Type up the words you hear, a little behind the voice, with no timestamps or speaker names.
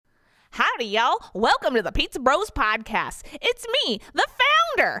Howdy, y'all. Welcome to the Pizza Bros Podcast. It's me, the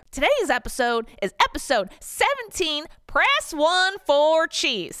founder. Today's episode is episode 17, Press 1 for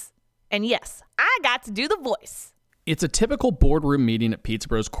Cheese. And yes, I got to do the voice. It's a typical boardroom meeting at Pizza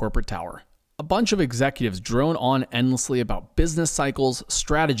Bros corporate tower. A bunch of executives drone on endlessly about business cycles,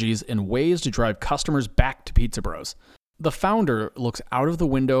 strategies, and ways to drive customers back to Pizza Bros. The founder looks out of the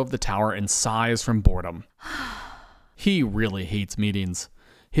window of the tower and sighs from boredom. He really hates meetings.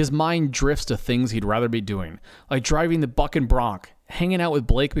 His mind drifts to things he'd rather be doing, like driving the Buck and Bronc, hanging out with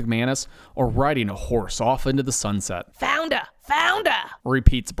Blake McManus, or riding a horse off into the sunset. Founder,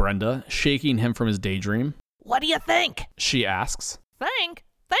 repeats Brenda, shaking him from his daydream. what do you think? She asks. Think?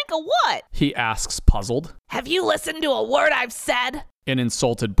 Think of what? He asks, puzzled. Have you listened to a word I've said? An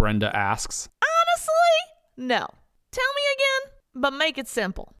insulted Brenda asks. Honestly, no. Tell me again, but make it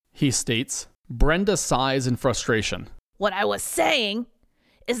simple. He states. Brenda sighs in frustration. What I was saying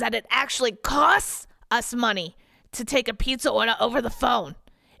is that it actually costs us money to take a pizza order over the phone.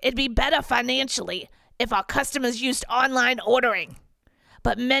 It'd be better financially if our customers used online ordering.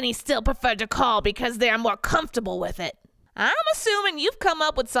 But many still prefer to call because they are more comfortable with it. I'm assuming you've come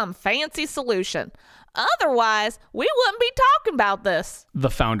up with some fancy solution. Otherwise, we wouldn't be talking about this. The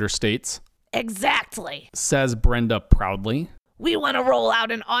founder states. Exactly. Says Brenda proudly. We want to roll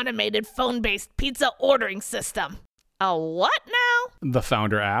out an automated phone-based pizza ordering system. A what now? The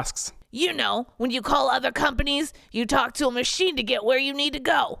founder asks. You know, when you call other companies, you talk to a machine to get where you need to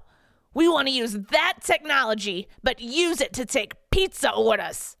go. We want to use that technology, but use it to take pizza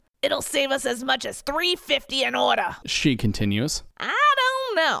orders. It'll save us as much as $3.50 an order. She continues. I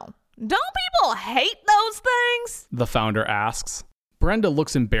don't know. Don't people hate those things? The founder asks. Brenda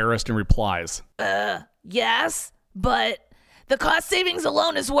looks embarrassed and replies. Yes, but the cost savings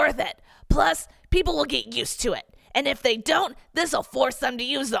alone is worth it. Plus, people will get used to it. And if they don't, this will force them to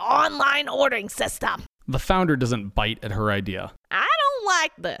use the online ordering system. The founder doesn't bite at her idea. I don't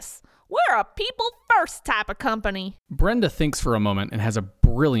like this. We're a people-first type of company. Brenda thinks for a moment and has a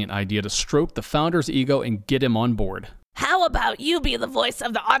brilliant idea to stroke the founder's ego and get him on board. How about you be the voice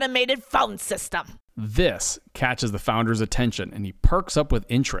of the automated phone system? This catches the founder's attention and he perks up with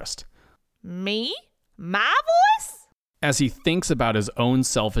interest. Me? My voice? As he thinks about his own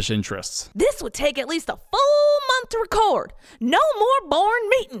selfish interests. This would take at least a full month to record. No more boring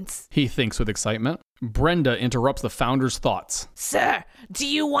meetings. He thinks with excitement. Brenda interrupts the founder's thoughts. Sir, do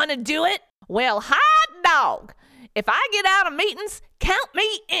you want to do it? Well, hot dog. If I get out of meetings, count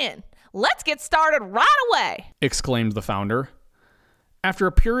me in. Let's get started right away, exclaimed the founder. After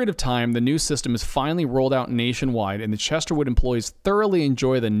a period of time, the new system is finally rolled out nationwide and the Chesterwood employees thoroughly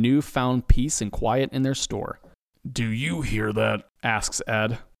enjoy the newfound peace and quiet in their store. Do you hear that? Asks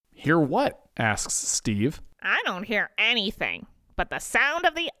Ed. Hear what? Asks Steve. I don't hear anything but the sound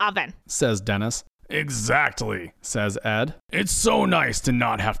of the oven, says Dennis. Exactly, says Ed. It's so nice to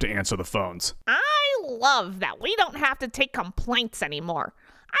not have to answer the phones. I love that we don't have to take complaints anymore.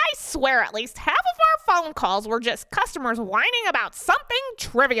 I swear at least half of our phone calls were just customers whining about something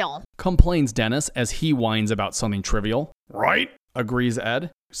trivial. Complains Dennis as he whines about something trivial. Right, agrees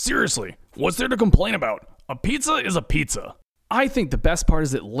Ed. Seriously, what's there to complain about? A pizza is a pizza. I think the best part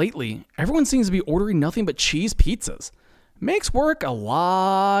is that lately, everyone seems to be ordering nothing but cheese pizzas. Makes work a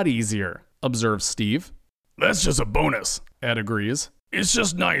lot easier, observes Steve. That's just a bonus, Ed agrees. It's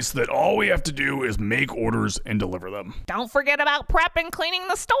just nice that all we have to do is make orders and deliver them. Don't forget about prep and cleaning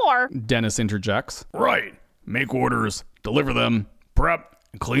the store, Dennis interjects. Right. Make orders, deliver them, prep,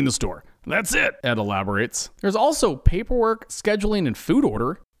 and clean the store. That's it, Ed elaborates. There's also paperwork, scheduling, and food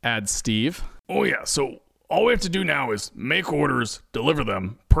order, adds Steve. Oh yeah, so all we have to do now is make orders, deliver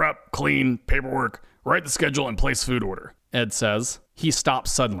them, prep, clean, paperwork, write the schedule, and place food order, Ed says. He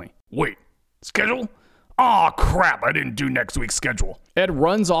stops suddenly. Wait, schedule? Aw, crap, I didn't do next week's schedule. Ed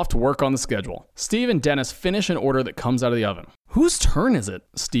runs off to work on the schedule. Steve and Dennis finish an order that comes out of the oven. Whose turn is it?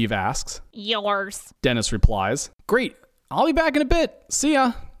 Steve asks. Yours, Dennis replies. Great, I'll be back in a bit. See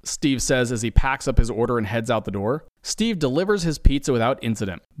ya, Steve says as he packs up his order and heads out the door. Steve delivers his pizza without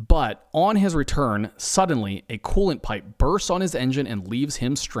incident, but on his return, suddenly a coolant pipe bursts on his engine and leaves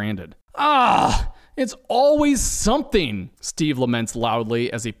him stranded. Ah, it's always something, Steve laments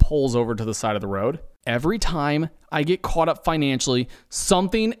loudly as he pulls over to the side of the road. Every time I get caught up financially,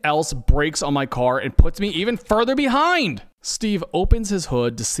 something else breaks on my car and puts me even further behind. Steve opens his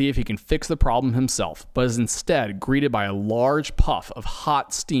hood to see if he can fix the problem himself, but is instead greeted by a large puff of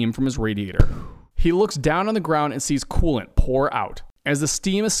hot steam from his radiator. He looks down on the ground and sees coolant pour out. As the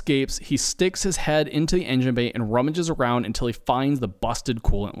steam escapes, he sticks his head into the engine bay and rummages around until he finds the busted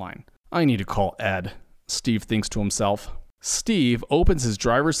coolant line. I need to call Ed, Steve thinks to himself. Steve opens his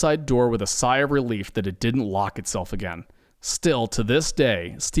driver's side door with a sigh of relief that it didn't lock itself again. Still, to this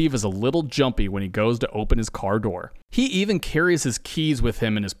day, Steve is a little jumpy when he goes to open his car door. He even carries his keys with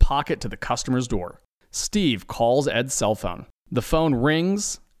him in his pocket to the customer's door. Steve calls Ed's cell phone. The phone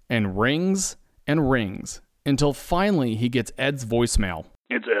rings and rings and rings until finally he gets Ed's voicemail.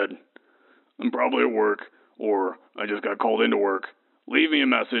 It's Ed. I'm probably at work, or I just got called into work. Leave me a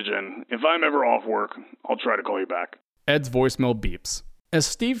message, and if I'm ever off work, I'll try to call you back. Ed's voicemail beeps. As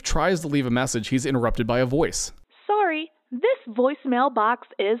Steve tries to leave a message, he's interrupted by a voice. Sorry, this voicemail box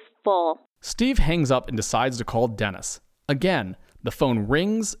is full. Steve hangs up and decides to call Dennis. Again, the phone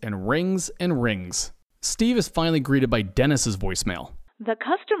rings and rings and rings. Steve is finally greeted by Dennis's voicemail. The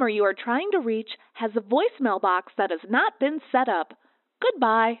customer you are trying to reach has a voicemail box that has not been set up.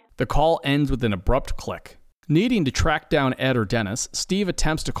 Goodbye. The call ends with an abrupt click. Needing to track down Ed or Dennis, Steve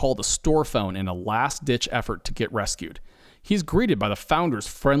attempts to call the store phone in a last-ditch effort to get rescued. He's greeted by the founder's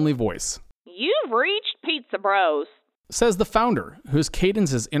friendly voice. You've reached Pizza Bros, says the founder, whose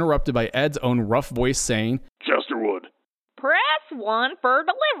cadence is interrupted by Ed's own rough voice saying, Chesterwood. Press 1 for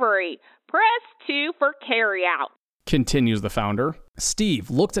delivery. Press 2 for carryout. Continues the founder. Steve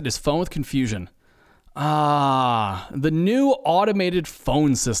looks at his phone with confusion. The new automated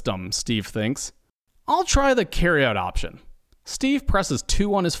phone system, Steve thinks. I'll try the carryout option. Steve presses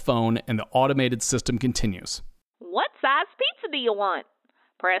 2 on his phone and the automated system continues. What size pizza do you want?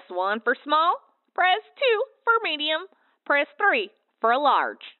 Press 1 for small. Press 2 for medium. Press 3 for a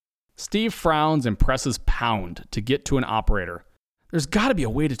large. Steve frowns and presses pound to get to an operator. There's got to be a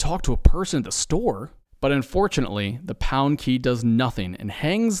way to talk to a person at the store. But unfortunately, the pound key does nothing and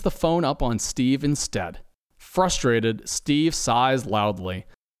hangs the phone up on Steve instead. Frustrated, Steve sighs loudly.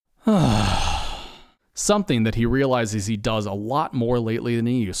 Something that he realizes he does a lot more lately than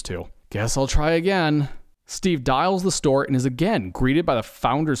he used to. Guess I'll try again. Steve dials the store and is again greeted by the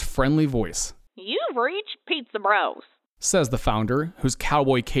founder's friendly voice. You've reached Pizza Bros, says the founder, whose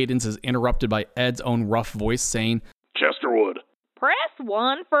cowboy cadence is interrupted by Ed's own rough voice saying, Chesterwood. Press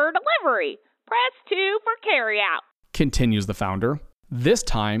 1 for delivery. Press 2 for carryout. Continues the founder. This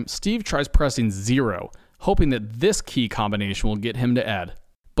time, Steve tries pressing 0, hoping that this key combination will get him to Ed.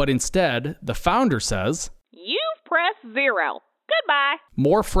 But instead, the founder says, You've pressed 0. Goodbye.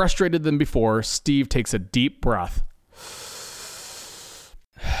 More frustrated than before, Steve takes a deep breath.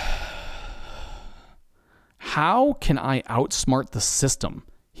 How can I outsmart the system?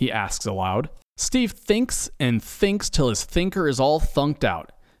 He asks aloud. Steve thinks and thinks till his thinker is all thunked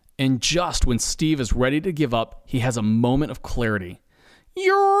out. And just when Steve is ready to give up, he has a moment of clarity.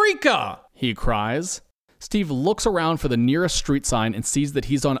 Eureka! He cries. Steve looks around for the nearest street sign and sees that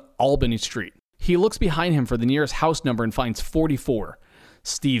he's on Albany Street. He looks behind him for the nearest house number and finds 44.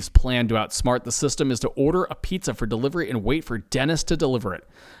 Steve's plan to outsmart the system is to order a pizza for delivery and wait for Dennis to deliver it.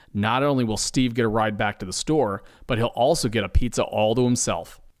 Not only will Steve get a ride back to the store, but he'll also get a pizza all to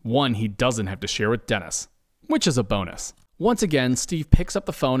himself. One he doesn't have to share with Dennis, which is a bonus. Once again, Steve picks up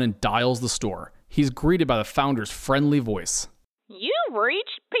the phone and dials the store. He's greeted by the founder's friendly voice. You've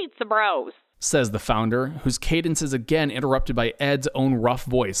reached Pizza Bros, says the founder, whose cadence is again interrupted by Ed's own rough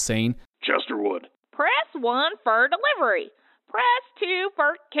voice saying, Chesterwood. Press 1 for delivery. Press 2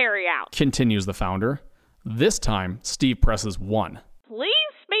 for carryout. Continues the founder. This time, Steve presses 1. Please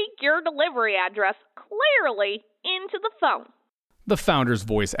speak your delivery address clearly into the phone. The founder's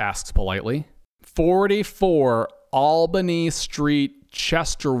voice asks politely. 44 Albany Street,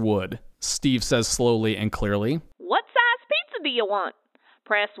 Chesterwood, Steve says slowly and clearly. What size pizza do you want?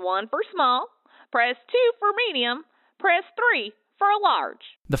 Press 1 for small. Press 2 for medium. Press 3 for a large.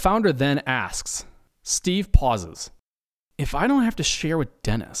 The founder then asks. Steve pauses. If I don't have to share with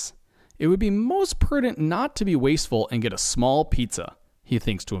Dennis, it would be most prudent not to be wasteful and get a small pizza, he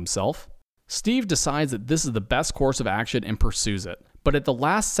thinks to himself. Steve decides that this is the best course of action and pursues it. But at the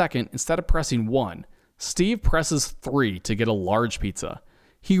last second, instead of pressing 1, Steve presses 3 to get a large pizza.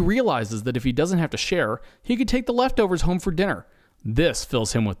 He realizes that if he doesn't have to share, he could take the leftovers home for dinner. This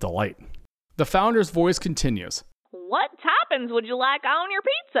fills him with delight. The founder's voice continues. What toppings would you like on your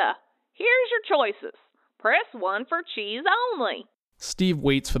pizza? Here's your choices. Press 1 for cheese only. Steve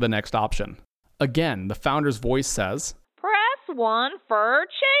waits for the next option. Again, the founder's voice says, Press 1 for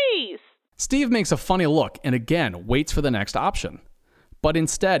cheese. Steve makes a funny look and again waits for the next option. But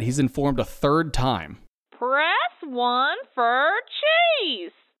instead, he's informed a third time. Press 1 for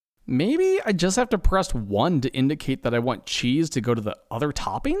cheese. Maybe I just have to press 1 to indicate that I want cheese to go to the other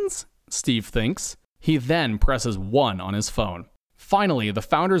toppings? Steve thinks. He then presses 1 on his phone. Finally, the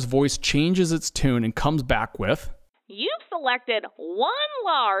founder's voice changes its tune and comes back with, You've selected 1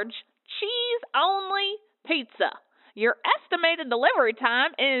 large, cheese-only pizza. Your estimated delivery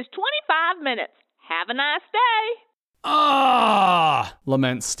time is 25 minutes. Have a nice day. Ah,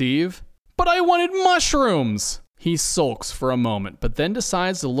 laments Steve. But I wanted mushrooms. He sulks for a moment, but then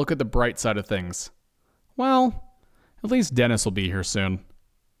decides to look at the bright side of things. Well, at least Dennis will be here soon.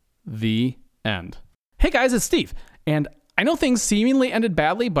 The end. Hey guys, it's Steve, and I know things seemingly ended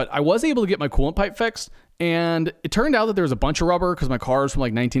badly, but I was able to get my coolant pipe fixed, and it turned out that there was a bunch of rubber because my car is from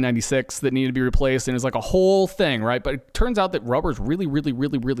like 1996 that needed to be replaced, and it's like a whole thing, right? But it turns out that rubber is really, really,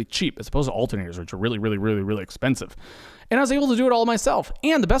 really, really cheap as opposed to alternators, which are really, really, really, really expensive. And I was able to do it all myself.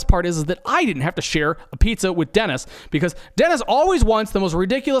 And the best part is that I didn't have to share a pizza with Dennis because Dennis always wants the most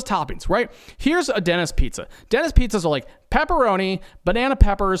ridiculous toppings, right? Here's a Dennis pizza. Dennis pizzas are like pepperoni, banana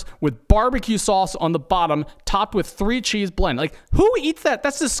peppers with barbecue sauce on the bottom, topped with 3 cheese blend. Like, who eats that?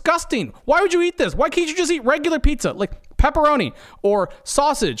 That's disgusting. Why would you eat this? Why can't you just eat regular pizza? Like pepperoni or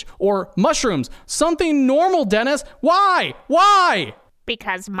sausage or mushrooms. Something normal, Dennis. Why? Why?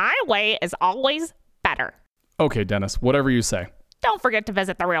 Because my way is always better. Okay, Dennis, whatever you say. Don't forget to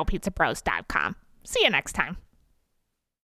visit therealpizzapros.com. See you next time.